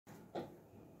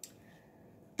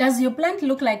Does your plant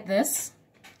look like this?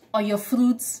 Or your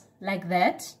fruits like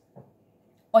that?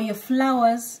 Or your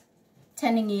flowers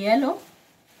turning yellow?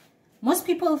 Most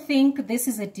people think this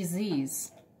is a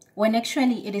disease, when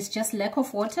actually it is just lack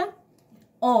of water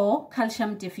or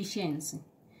calcium deficiency.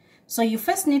 So you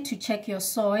first need to check your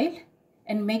soil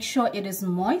and make sure it is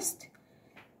moist.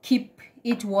 Keep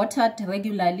it watered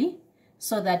regularly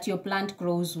so that your plant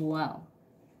grows well.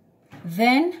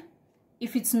 Then,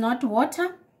 if it's not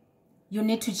water, you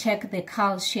need to check the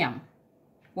calcium.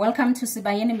 Welcome to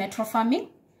Sibayeni Metrofarming,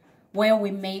 where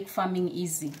we make farming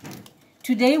easy.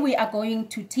 Today we are going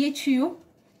to teach you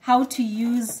how to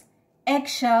use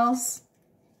eggshells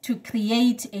to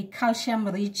create a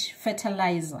calcium-rich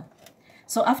fertilizer.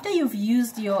 So after you've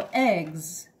used your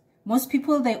eggs, most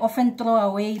people, they often throw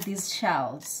away these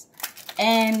shells.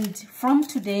 And from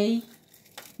today,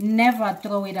 never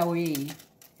throw it away.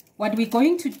 What we're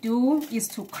going to do is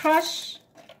to crush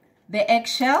the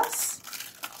eggshells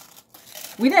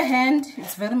with a hand.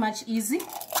 It's very much easy.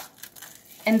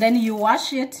 And then you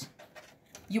wash it.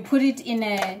 You put it in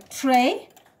a tray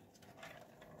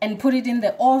and put it in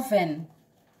the oven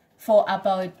for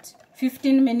about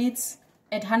 15 minutes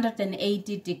at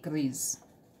 180 degrees.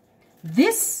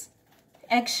 This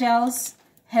eggshells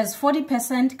has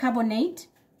 40% carbonate,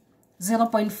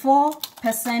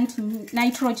 0.4%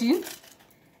 nitrogen,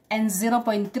 and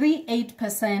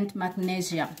 0.38%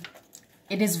 magnesium.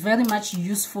 It is very much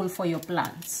useful for your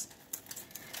plants.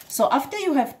 So after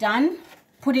you have done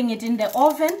putting it in the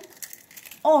oven,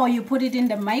 or you put it in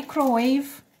the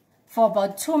microwave for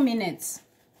about 2 minutes,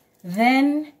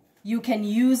 then you can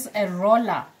use a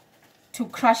roller to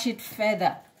crush it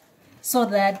further so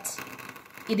that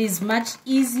it is much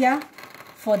easier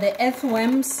for the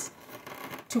earthworms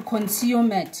to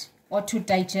consume it or to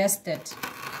digest it.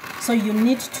 So you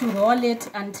need to roll it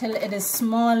until it is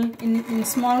small, in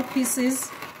small pieces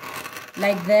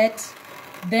like that.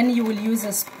 Then you will use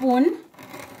a spoon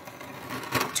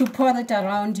to pour it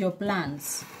around your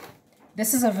plants.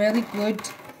 This is a very good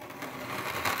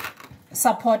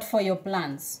support for your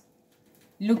plants.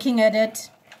 Looking at it.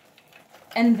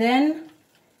 And then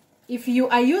if you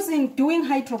are doing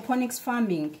hydroponics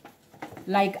farming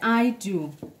like I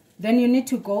do, then you need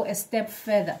to go a step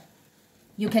further.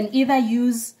 You can either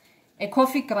use a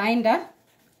coffee grinder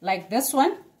like this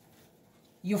one.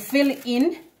 You fill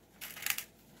in.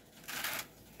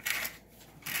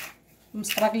 I'm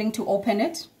struggling to open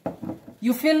it.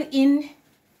 You fill in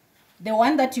the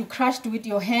one that you crushed with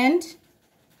your hand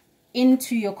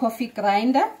into your coffee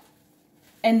grinder,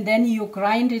 and then you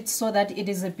grind it so that it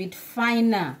is a bit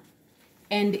finer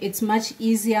and it's much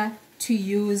easier to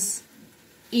use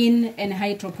in an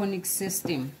hydroponic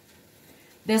system.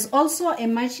 There's also a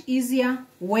much easier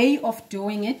way of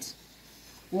doing it,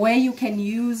 where you can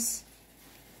use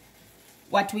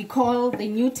what we call the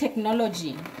new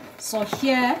technology. So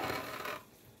here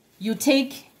you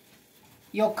take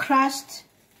your crushed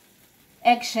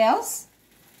eggshells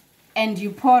and you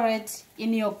pour it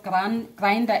in your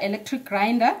grinder, electric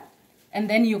grinder, and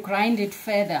then you grind it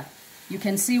further. You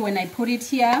can see when I put it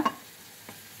here,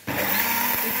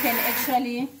 it can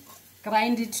actually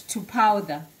grind it to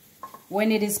powder.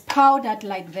 When it is powdered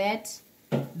like that,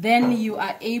 then you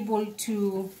are able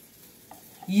to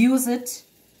use it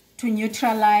to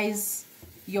neutralize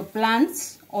your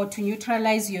plants or to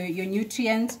neutralize your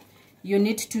nutrients. You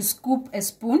need to scoop a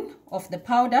spoon of the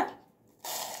powder,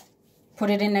 put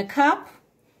it in a cup,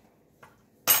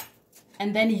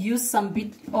 and then use some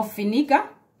bit of vinegar.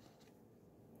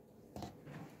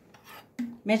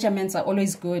 Measurements are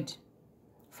always good.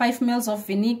 5 mils of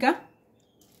vinegar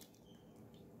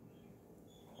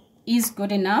is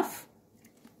good enough.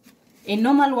 A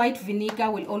normal white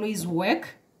vinegar will always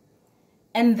work.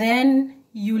 And then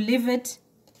you leave it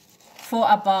for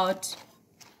about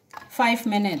 5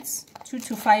 minutes, 2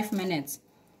 to 5 minutes.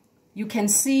 You can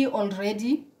see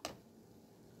already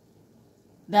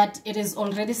that it is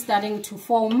already starting to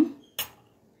foam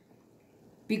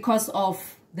because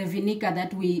of the vinegar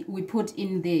that we put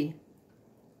in there.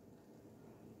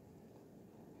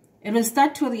 It will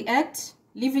start to react.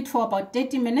 Leave it for about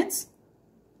 30 minutes.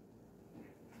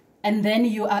 And then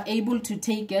you are able to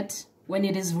take it. When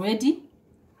it is ready,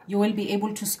 you will be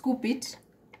able to scoop it,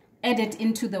 add it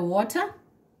into the water.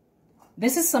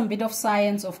 This is some bit of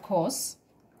science, of course.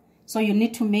 So you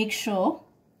need to make sure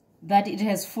that it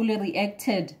has fully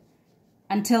reacted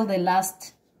until the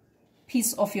last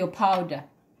piece of your powder.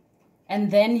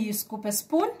 And then you scoop a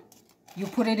spoon, you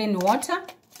put it in water.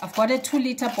 I've got a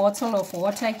 2-liter bottle of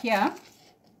water here,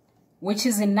 which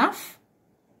is enough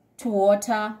to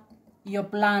water your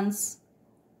plants.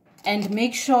 And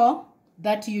make sure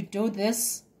that you do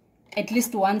this at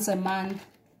least once a month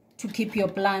to keep your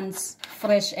plants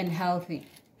fresh and healthy.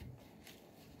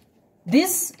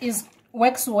 This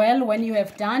works well when you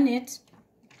have done it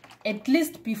at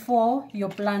least before your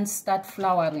plants start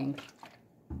flowering,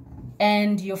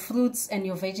 and your fruits and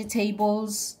your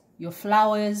vegetables, your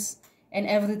flowers, and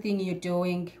everything you're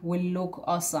doing will look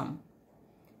awesome.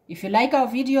 If you like our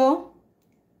video,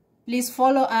 please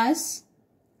follow us,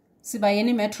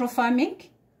 Sibayeni Metrofarming.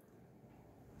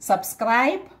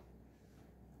 Subscribe.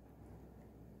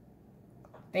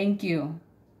 Thank you.